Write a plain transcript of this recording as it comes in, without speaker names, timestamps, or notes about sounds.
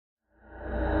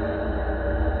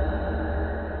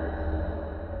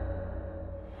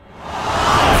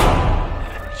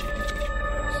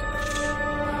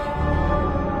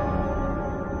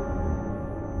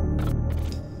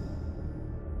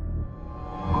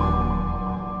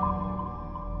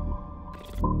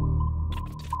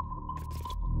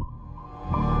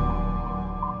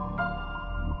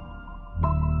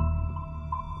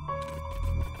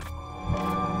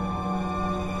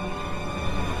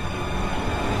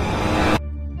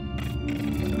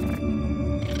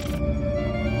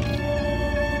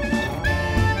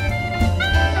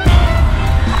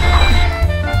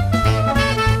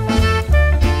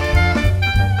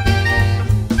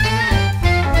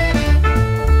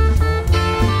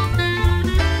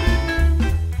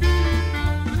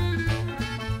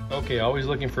always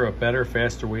looking for a better,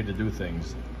 faster way to do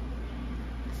things.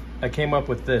 I came up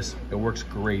with this. It works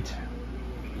great.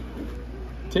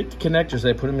 Take the connectors,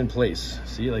 I put them in place.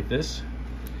 See, like this.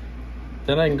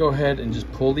 Then I can go ahead and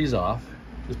just pull these off.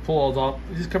 Just pull all off.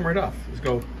 Just come right off. Just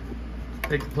go.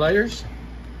 Take the pliers.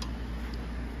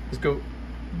 Just go.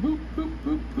 Boop, boop,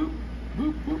 boop, boop,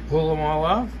 boop, boop. Pull them all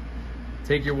off.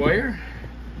 Take your wire.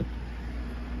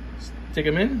 Stick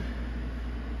them in.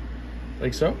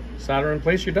 Like so. Solder in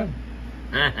place. You're done.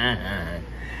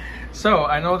 So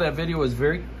I know that video was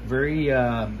very, very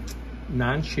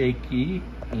non-shaky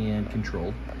and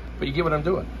controlled, but you get what I'm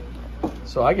doing.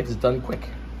 So I get this done quick.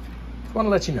 I want to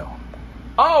let you know.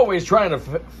 Always trying to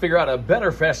figure out a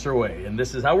better, faster way, and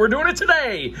this is how we're doing it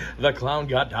today. The clown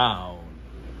got down.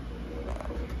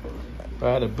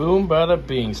 Bada boom, bada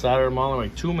bing. Solder them all in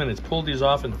like 2 minutes. Pull these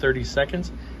off in 30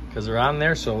 seconds because they're on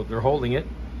there, so they're holding it.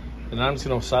 And I'm just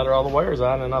going to solder all the wires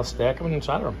on, and I'll stack them and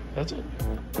solder them. That's it.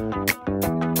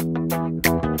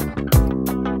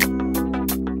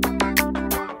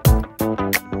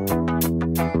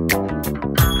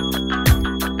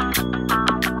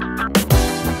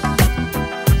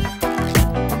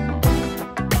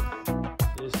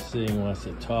 Thing wants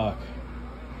to talk.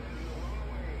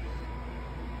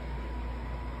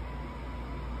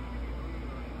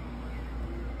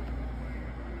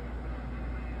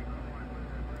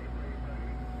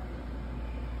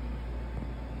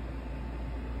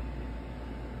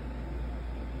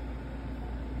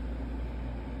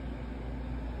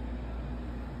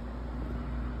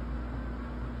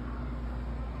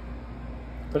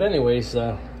 But anyways,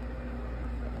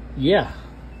 yeah.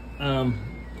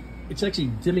 It's actually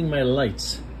dimming my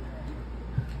lights.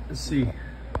 Let's see.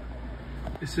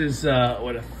 This is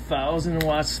what, 1,000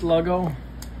 watt Sluggo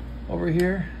over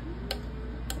here.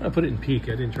 I'll put it in peak.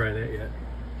 I didn't try that yet.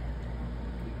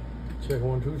 Check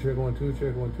 1 2. Check 1 2.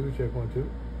 Check 1 2. Check 1 2.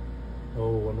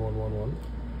 Oh, 1 1 1 1.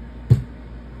 Let's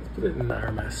put it in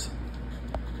RMS.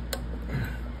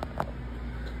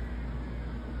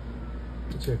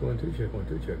 Check 1 2. Check 1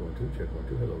 2. Check 1 2. Check 1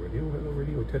 2. Hello radio. Hello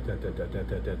radio. Tat tat tat tat tat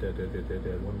tat tat tat tat tat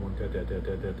tat 1 1 tat tat tat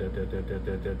tat tat tat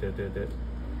tat tat tat tat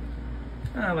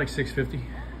tat. Like 650.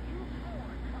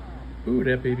 Ooh,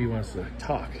 that baby wants to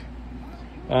talk.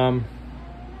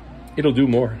 It'll do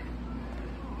more.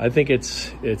 I think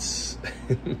it's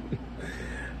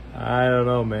I don't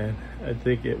know, man. I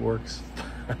think it works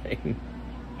fine.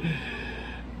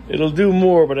 It'll do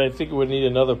more, but I think it would need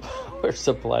another power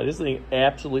supply. This thing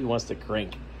absolutely wants to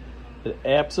crank. It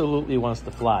absolutely wants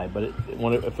to fly, but if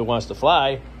it wants to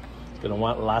fly, it's going to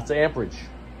want lots of amperage.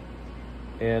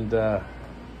 And as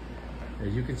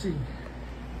you can see,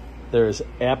 there is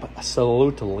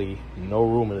absolutely no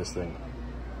room in this thing.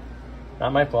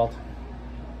 Not my fault.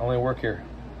 I only work here.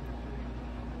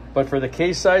 But for the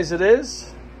case size it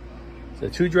is, it's a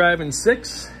 2-drive and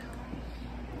 6.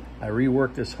 I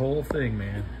reworked this whole thing,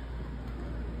 man.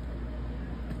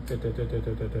 Hello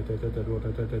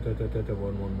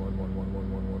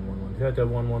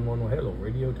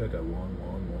radio.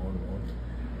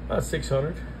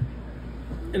 600.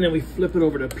 And then we flip it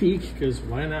over to peak because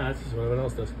why not? This is what everyone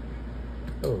else does.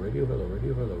 Hello radio. Hello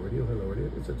radio. Hello radio. Hello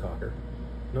radio. It's a talker.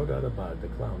 No doubt about it. The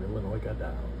clown, Illinois, got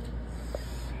down.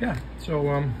 Yeah.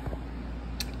 So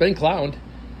been clowned.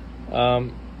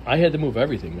 I had to move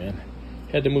everything, man.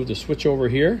 Had to move the switch over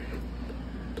here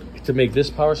to make this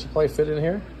power supply fit in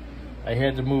here. I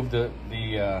had to move the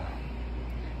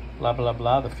blah blah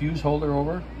blah, the fuse holder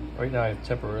over. Right now I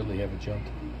temporarily have it jumped.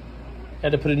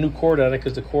 Had to put a new cord on it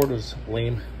because the cord was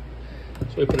lame.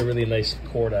 So I put a really nice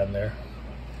cord on there.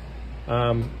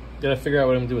 Gotta figure out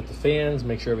what I'm gonna do with the fans,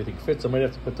 make sure everything fits. I might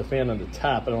have to put the fan on the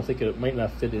top. I don't think it might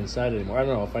not fit inside anymore. I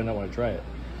don't know, I'll find out when I try it.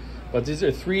 But these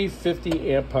are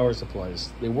 350 amp power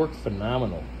supplies. They work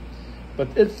phenomenal.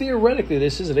 But theoretically,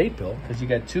 this is an 8-pill because you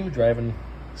got 2 driving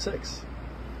 6,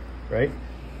 right?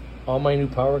 All my new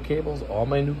power cables, all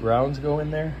my new grounds go in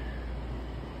there.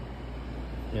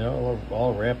 You know,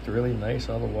 all wrapped really nice,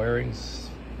 all the wirings.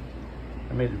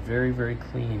 I made it very, very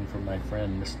clean for my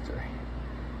friend, Mr.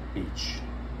 H.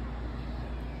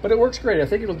 But it works great. I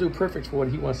think it'll do perfect for what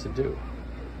he wants to do.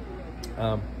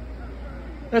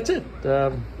 That's it.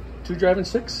 2 driving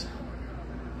 6.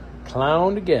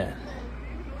 Clowned again.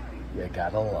 You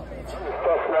gotta love it. I'm just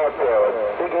testing out the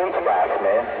big HVAC,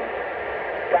 man.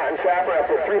 Cotton chopper, I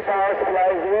put 3 power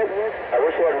supplies in it. I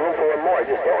wish I had room for 1 more. I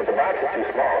just don't. The box is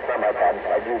too small. It's not my problem.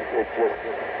 It's just,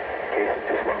 the case is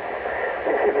too small.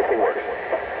 Let's see if this thing works.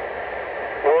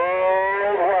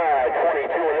 Worldwide,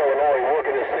 22 in Illinois,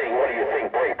 working this thing. What do you think?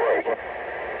 Break.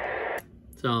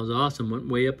 Sounds awesome.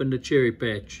 Went way up in the cherry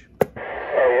patch. Oh,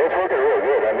 yeah, it's working real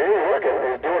good. I mean, it's working.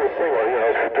 It's doing its thing. You know,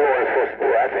 it's doing its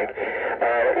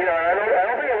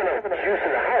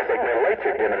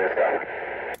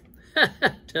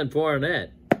 10-4 on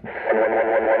that.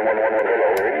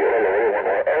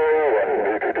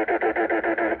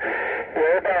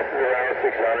 Yeah, it passes around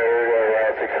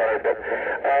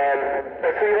 600,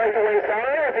 but, so you like the way it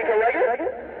sounds? I think I like it.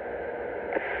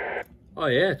 Oh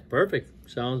yeah, it's perfect.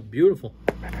 Sounds beautiful.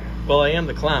 Well, I am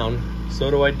the clown.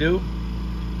 So what do?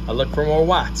 I look for more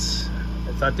watts.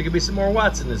 I thought there could be some more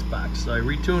watts in this box, so I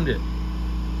retuned it.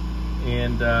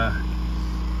 And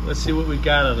let's see what we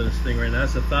got out of this thing right now.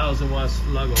 That's a 1,000 watt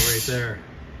Sluggo right there.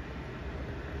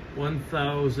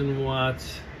 1,000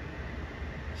 watts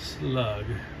slug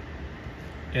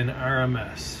in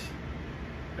RMS.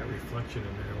 Got reflection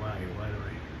in there. Why do I?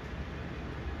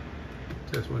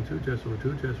 Test 1 2, test 1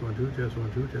 2, test 1 2, test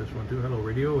 1 2, test 1 2. Hello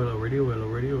radio, hello radio, hello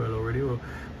radio, hello radio,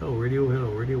 hello radio,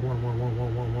 hello radio. 1 1 1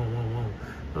 1 1 1 1 1.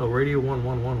 Hello radio 1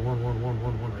 1 1 1 1 1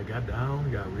 1 1. I got down,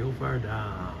 got real far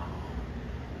down.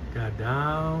 Got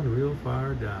down, real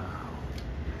far down.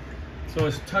 So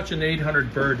it's touching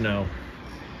 800 bird now.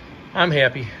 I'm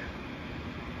happy.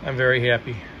 I'm very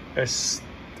happy. It's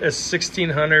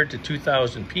 1,600 to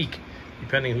 2,000 peak,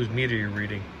 depending whose meter you're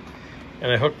reading.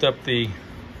 And I hooked up the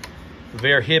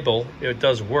Verhibel. It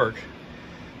does work.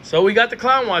 So we got the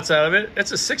clown watts out of it.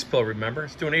 It's a 6-pill, remember?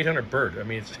 It's doing 800 bird. I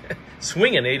mean, it's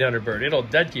swinging 800 bird. It'll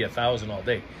dead key 1,000 all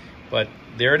day. But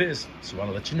there it is. So I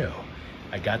want to let you know.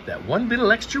 I got that one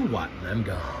little extra watt and I'm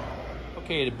gone.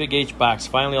 Okay, the big H box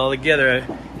finally all together.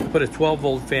 I put a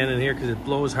 12-volt fan in here because it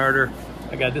blows harder.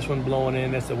 I got this one blowing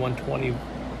in. That's the 120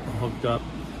 hooked up.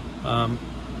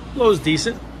 Blows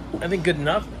decent. I think good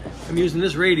enough. I'm using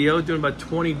this radio, doing about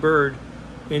 20 bird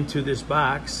into this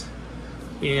box.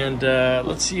 And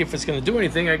let's see if it's going to do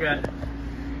anything. I got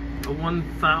a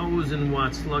 1,000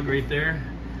 watt slug right there.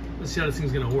 Let's see how this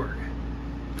thing's going to work.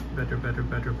 Better, better,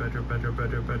 better, better, better,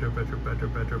 better, better, better, better,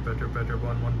 better, better, better,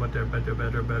 1 better, better,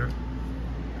 better, better.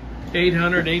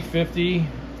 800, 850.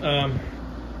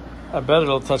 I bet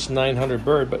it'll touch 900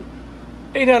 bird, but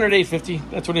 800, 850.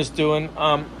 That's what it's doing.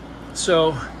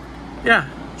 So yeah,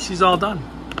 she's all done.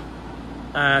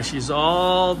 She's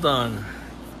all done.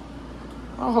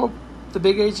 I hope the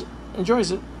Big H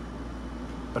enjoys it.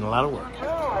 Been a lot of work.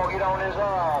 We'll get on this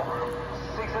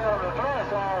 6 hour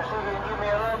fast hour, see if you can give me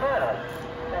a little better.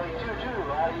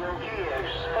 92.2 Audio Kids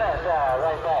fast hour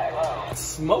right back.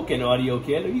 Smoking Audio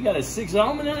Kid. You got a 6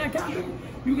 ohm in that copy?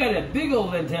 You got a big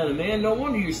old antenna, man. No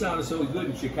wonder you sounded so good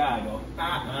in Chicago.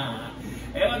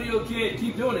 Hey, Audio Kid,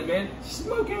 keep doing it, man.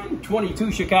 Smoking.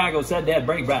 22 Chicago said that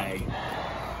break by. 22,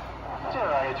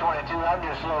 I'm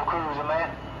just slow cruising, man.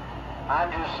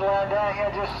 I'm just slowing down here,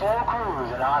 just slow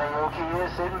cruising. Audio Kid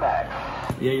sitting back.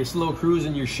 Yeah, you're slow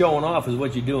cruising, you're showing off is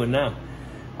what you're doing now.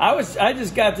 I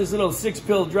just got this little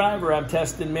 6-pill driver I'm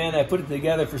testing, man. I put it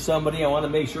together for somebody. I want to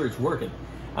make sure it's working.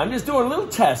 I'm just doing a little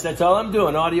test. That's all I'm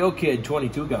doing. Audio Kid,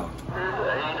 22 gone. 800.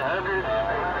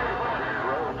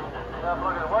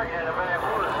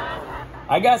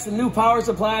 I got some new power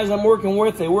supplies I'm working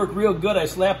with. They work real good. I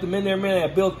slapped them in there,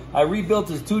 man. I rebuilt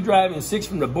this 2-drive and 6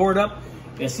 from the board up.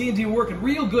 It seems to be working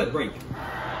real good, Break. It's doing it.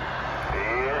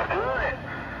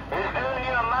 It's doing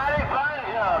you a mighty fine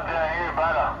job down here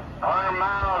about 100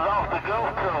 miles off the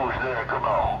Gulf Coast there. Come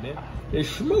on. Man, it's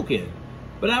smoking.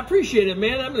 But I appreciate it,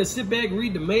 man. I'm going to sit back,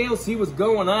 read the mail, see what's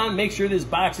going on, make sure this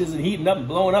box isn't heating up and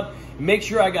blowing up, and make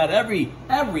sure I got every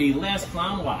last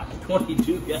clown watch.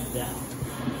 22 got that.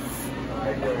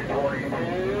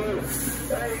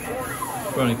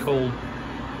 Running cold.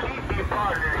 Keep your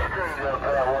partner straight up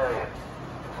that way.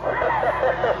 4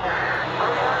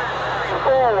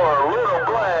 Little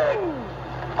Black.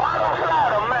 Bottom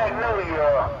side of Magnolia.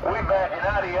 We backing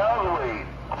out of y'all's way.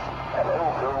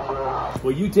 Hello, bro.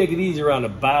 Well, you take it easy around the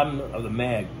bottom of the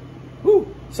mag.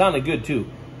 Whew, sounded good too.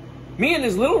 Me and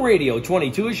this little radio,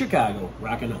 22 in Chicago,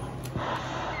 rocking on.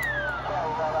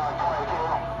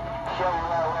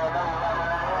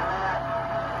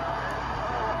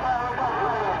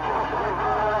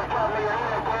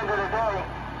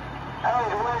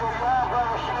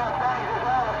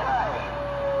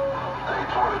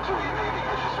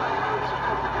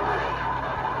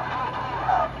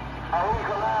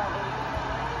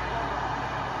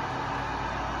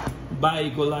 By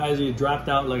equalizer, you dropped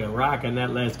out like a rock on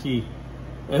that last key.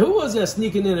 And who was that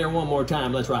sneaking in there one more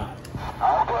time? Let's ride.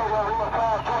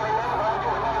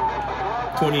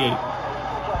 28.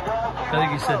 I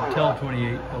think he said tell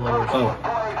 28. Oh.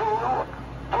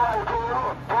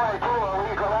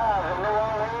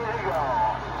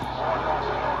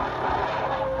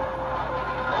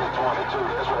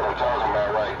 That's what I'm talking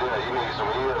about right there. You need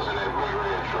some ears in that big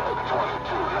red truck.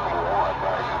 22, number 1,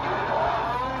 right?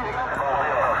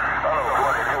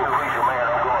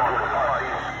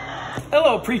 Hello,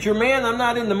 Hello, Preacher Man. I'm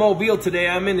not in the Mobile today.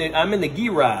 I'm in the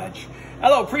garage.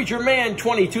 Hello, Preacher Man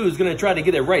 22 is going to try to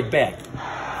get it right back.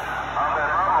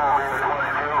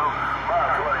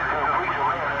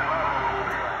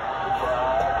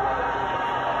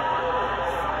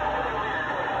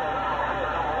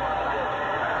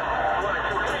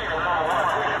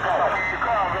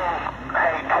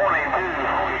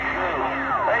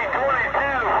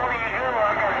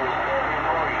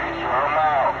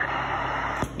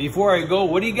 Before I go,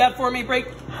 what do you got for me, Break?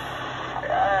 I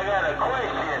got a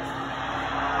question.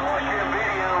 I watched your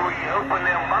video where you open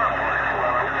them boxes.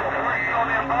 On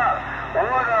them boxes.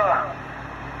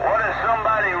 What if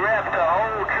somebody wrapped a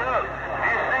whole truck?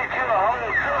 Just sent you a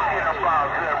whole truck in a box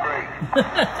there, Break.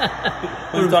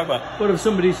 What are you talking about? What if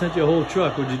somebody sent you a whole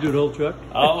truck? Would you do the whole truck?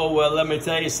 Oh, well, let me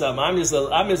tell you something. I'm just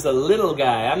a little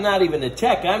guy. I'm not even a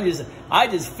tech. I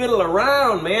just fiddle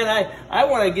around, man. I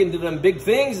want to get into them big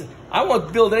things. I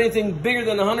won't build anything bigger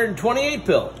than a 128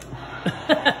 pill. Yeah,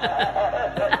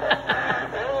 I did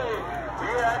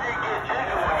get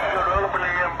chicken when you go to open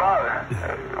them boxes.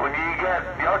 When you got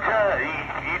your child,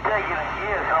 you taking a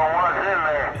guess on what's in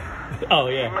there.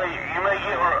 Oh, yeah. You may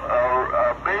get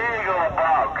a big old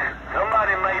box.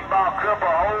 Somebody may box up a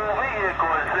whole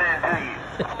vehicle and send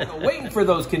it to you. Waiting for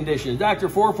those conditions. Dr.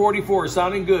 444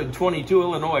 sounding good. 22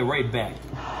 Illinois, right back.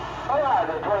 All right,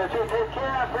 then 22, take care.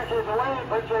 I appreciate the wait.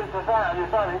 Appreciate the sound. You're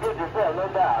sounding good yourself, no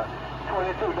doubt.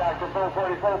 22, Dr.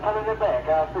 444, pulling it back.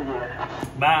 I'll see you.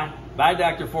 Bye. Bye,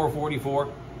 Dr. 444.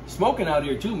 Smoking out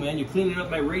here, too, man. You're cleaning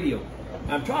up my radio.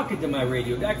 I'm talking to my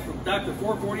radio. Dr.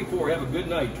 444, have a good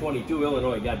night. 22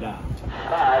 Illinois, got down. All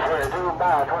right, 22,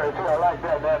 bye. 22, I like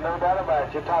that, man. No doubt about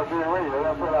it. You talk to your radio.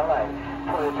 That's what I like.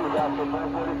 22, Dr.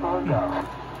 444, go.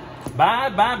 Bye,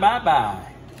 bye, bye, bye.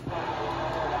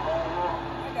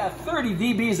 I got 30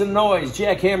 dBs of noise.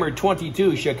 Jackhammer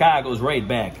 22, Chicago's right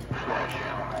back. Smash him.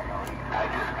 I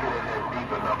just get in there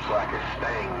deep enough so I can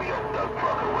sting me a duck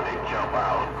trucker when they jump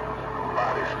out.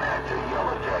 Body snatcher,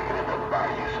 yellow jacket in the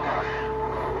bayou snatch.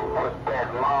 Put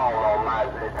that long on my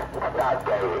stop,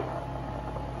 baby.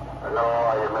 No,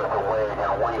 you missed a way and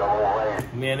wheel away.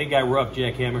 Man, it got rough,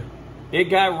 Jackhammer. It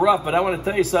got rough, but I want to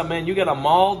tell you something, man. You got a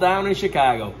mall down in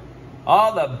Chicago.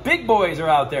 All the big boys are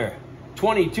out there.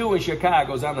 22 in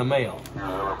Chicago's on the mail.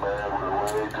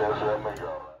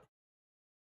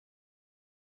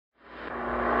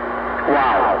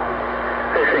 Wow,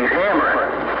 this thing's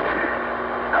hammering.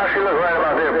 How she look right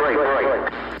about there, break.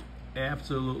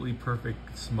 Absolutely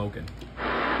perfect smoking.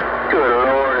 Good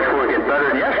Lord, it's working better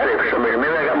than yesterday for some reason.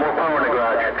 Maybe I got more power in the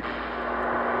garage.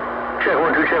 Check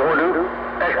 1, 2, check 1, 2.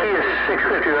 That key is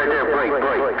 650 right there, break.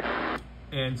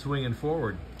 And swinging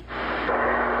forward.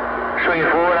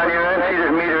 Swinging forward on your end, see this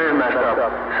meter is messed up.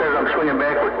 Says I'm swinging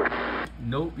backward.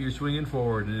 Nope, you're swinging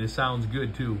forward, and it sounds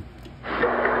good, too.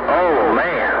 Oh,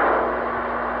 man.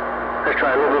 Let's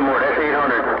try a little bit more. That's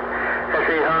 800.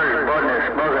 That's 800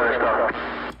 buzzing and stuff.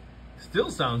 Still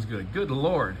sounds good. Good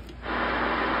Lord.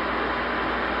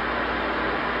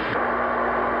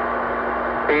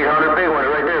 800 big ones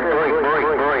right there. Break.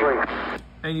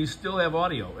 And you still have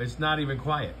audio. It's not even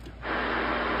quiet.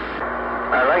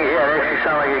 I like it. Yeah, it actually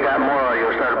sounds like you got more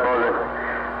audio. Started buzzing.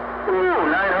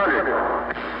 Ooh,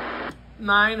 900.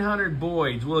 900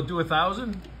 Boyds. Will it do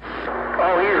 1,000?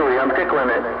 Oh, easily. I'm tickling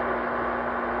it.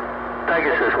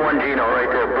 Pegasus, 1 Gino right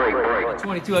there. Break.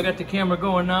 22, I got the camera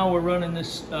going now. We're running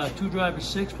this 2-driver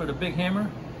 6 for the big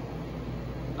hammer.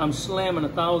 I'm slamming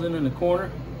 1,000 in the corner.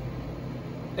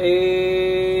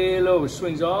 Low, it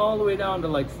swings all the way down to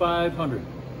like 500.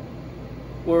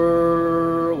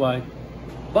 Worldwide.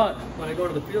 But when I go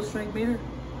to the field strength meter,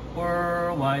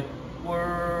 worldwide,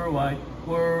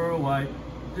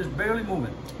 just barely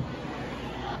moving.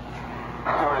 Doing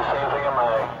the same thing in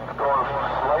my going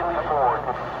slightly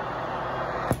forward.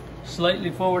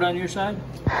 Slightly forward on your side?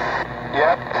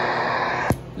 Yep.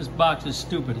 This box is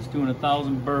stupid. It's doing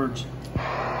 1,000 birds.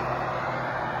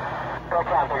 That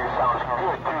copter sounds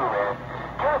good too, man.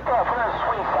 Just put on the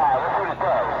swing side. Let's see what it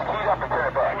does. Keys up and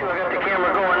turn it back. I got the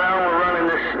camera going now. We're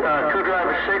running this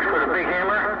 2-driver 6 for the big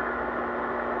hammer.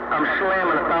 I'm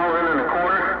slamming 1,000 in the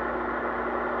corner.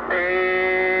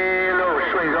 Low, it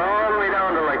swings all the way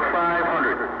down to like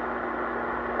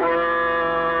 500.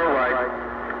 Worldwide.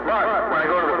 But when I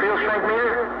go to the field strength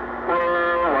meter,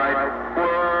 worldwide.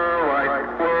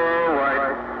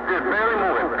 Just barely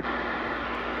moving.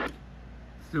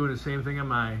 It's doing the same thing on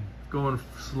mine. Going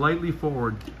slightly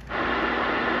forward.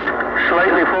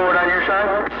 Slightly forward on your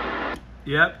side?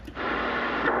 Yep.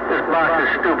 This box is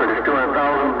stupid. It's doing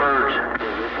 1,000 birds.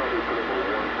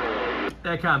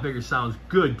 That configure sounds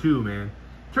good too, man.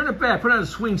 Turn it back. Put it on the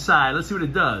swing side. Let's see what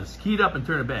it does. Key it up and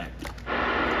turn it back.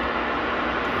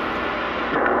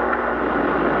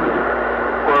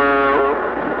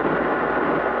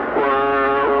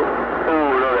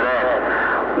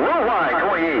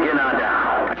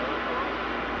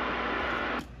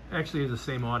 actually is the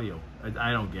same audio.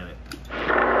 I don't get it.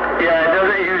 Yeah, it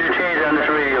doesn't usually change on this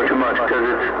radio too much because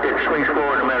it swings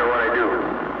forward no matter what I do.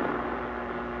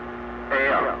 Hey,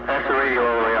 that's the radio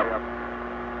all the way up.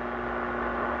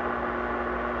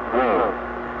 Whoa.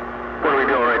 What are we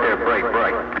doing right there? Break.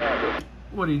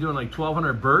 What are you doing, like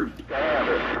 1200 bird? Yeah,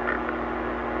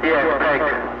 it's pegged.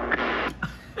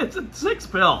 It's a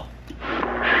 6-pill.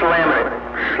 Slamming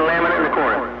it in the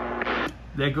corner.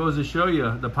 That goes to show you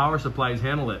the power supplies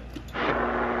handle it.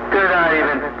 Good, not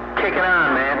even kicking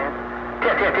on, man.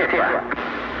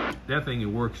 Yeah. That thing, it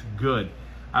works good.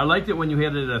 I liked it when you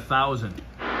had it at 1,000.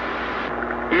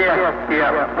 Yeah.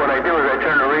 What I do is I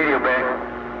turn the radio back.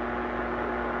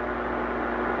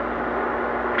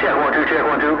 Check 1 2, check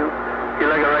 1 2. You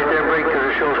like it right there, break, because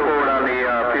it shows forward on the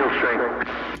field string.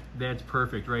 That's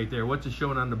perfect right there. What's it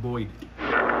showing on the Boyd?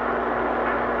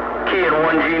 Key at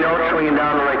 1 G note, swinging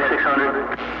down to like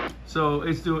 600. So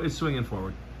it's swinging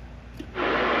forward.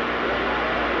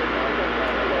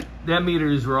 That meter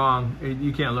is wrong.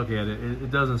 You can't look at it. It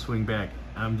doesn't swing back.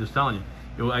 I'm just telling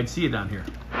you. I'd see it down here.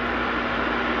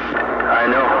 I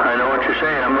know what you're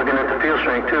saying. I'm looking at the field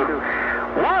strength too.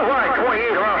 Wildlife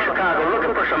 28 around Chicago,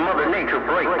 looking for some Mother Nature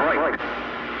break.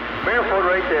 Barefoot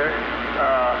right there.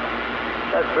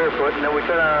 That's barefoot, and then we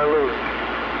turn on our little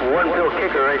one-pill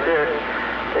kicker right there.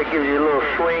 That gives you a little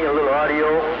swing, a little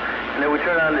audio, and then we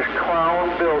turn on this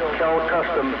Crown-built Kel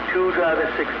Custom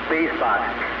 2-drive-6 bass box.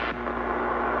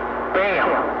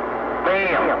 Bam!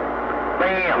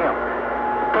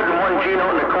 Putting 1 G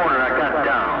note in the corner, I got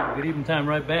down. Good evening time,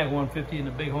 right back. 150 in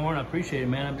the Bighorn. I appreciate it,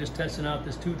 man. I'm just testing out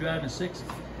this 2-drive-6.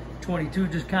 22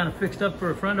 just kind of fixed up for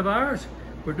a friend of ours.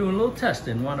 We're doing a little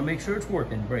testing. Want to make sure it's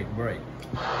working. Break. Well,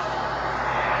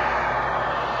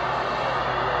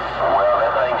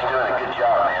 that thing's doing a good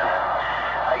job, man.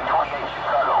 Hey, 28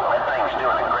 Chicago, that thing's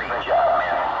doing a great job,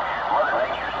 man. Mother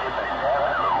Nature's dipping and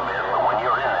dabbing a little bit, but when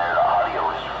you're in there, the audio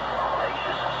is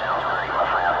audacious. It sounds great, my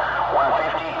friend.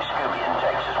 150, Scooby in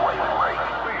Texas, wave and break.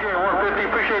 Appreciate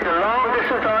 150, appreciate the long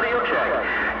distance audio check.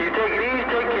 You take it easy,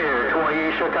 take care.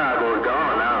 28 Chicago is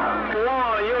gone now.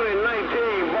 Unit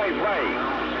 19, bye. Bye.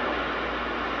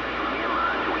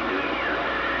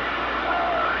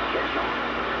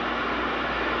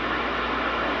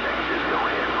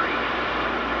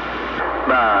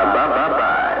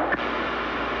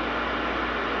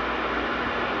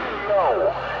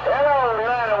 Hello,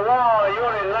 91,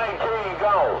 Unit 19,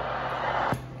 go.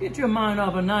 Get your mind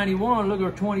off of 91, look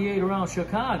at 28 around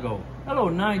Chicago. Hello,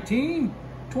 19,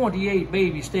 28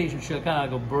 baby station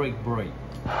Chicago, break.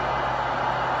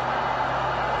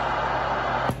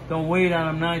 Don't wait on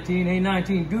them, 19. Hey,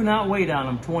 19, do not wait on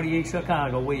them. 28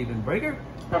 Chicago, waving breaker.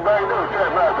 The break news,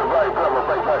 check master, break.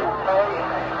 Hey,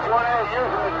 28, you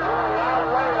said do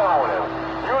not wait on him.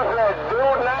 You said do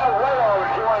not wait on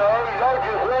him, 28. Don't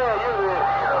you say it, you said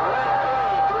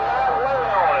 19, do not wait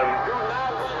on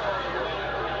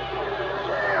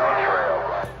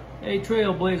him. Hey,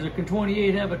 Trailblazer, can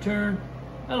 28 have a turn?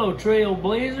 Hello,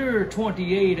 Trailblazer,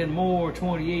 28 and more,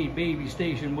 28 baby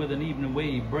station with an even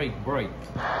wave, break. Hey,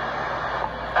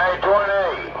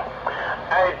 28,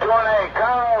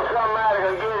 call somebody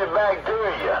to get it back to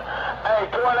you. Hey,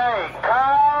 28,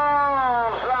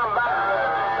 call somebody.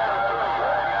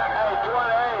 Hey,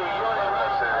 28, you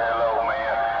said hello,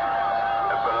 man.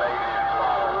 The belated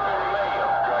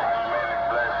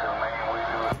blessing,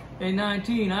 man. Hey,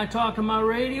 19, I talk to my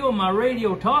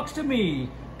radio talks to me.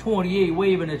 28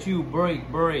 waving at you, break.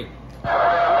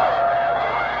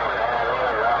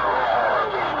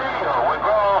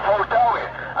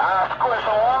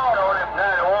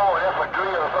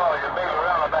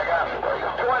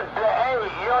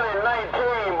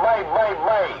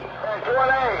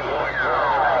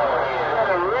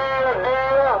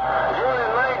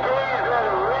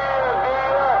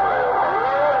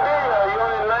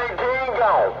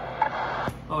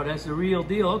 Oh, that's the real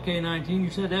deal. Okay, 19, you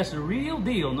said that's the real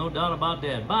deal. No doubt about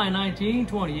that. Bye, 19,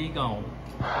 28 gone.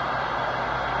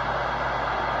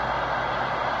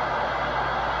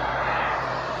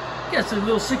 Guess the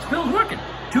little 6-pill's working.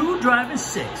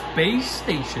 2-drive-6, base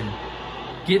station.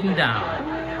 Getting down.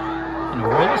 In the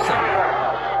world of sound.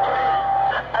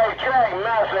 Hey, Track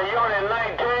Master, Unit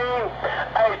 19.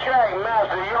 Hey, Track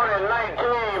Master, Unit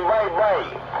 19, bye.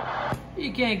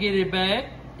 You can't get it back.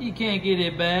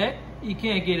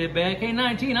 Hey,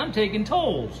 19, I'm taking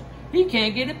tolls. He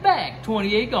can't get it back.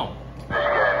 28 gone. Okay, 28.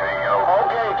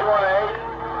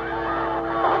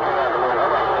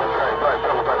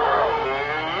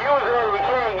 You said you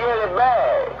can't get it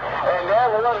back. And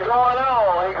that's what's going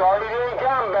on. He didn't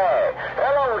come back.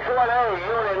 Hello, 28,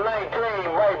 Unit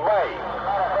 19, bye.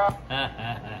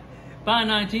 Fine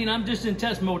 19, I'm just in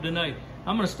test mode tonight.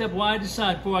 I'm gonna step wide to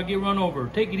side before I get run over.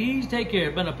 Take it easy, take care.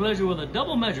 Been a pleasure with a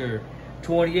double measure.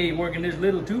 28 working this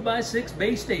little 2x6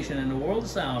 base station in the world of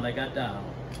sound I got down.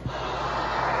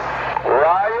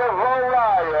 Raya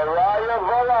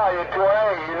Valaya,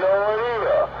 28, you know what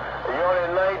either. You're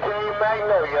on 19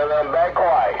 Magnolia, and I'm back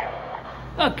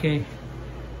quiet. Okay,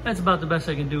 that's about the best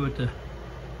I can do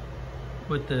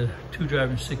with the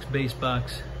 2-driver-6 bass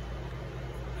box.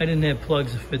 I didn't have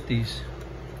plugs to fit these.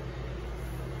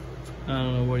 I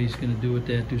don't know what he's gonna do with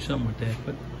that, do something with that,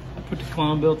 but I put the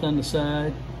clown belt on the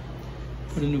side,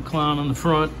 put a new clown on the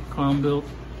front, clown belt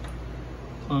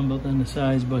on the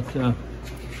sides, but kind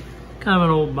of an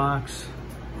old box.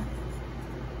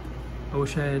 I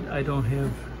wish I don't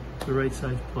have the right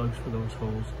size plugs for those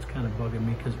holes. It's kind of bugging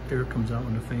me because air comes out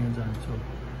when the fan's on, so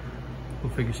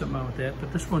we'll figure something out with that.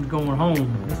 But this one's going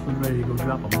home. This one's ready to go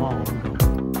drop a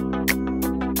ball.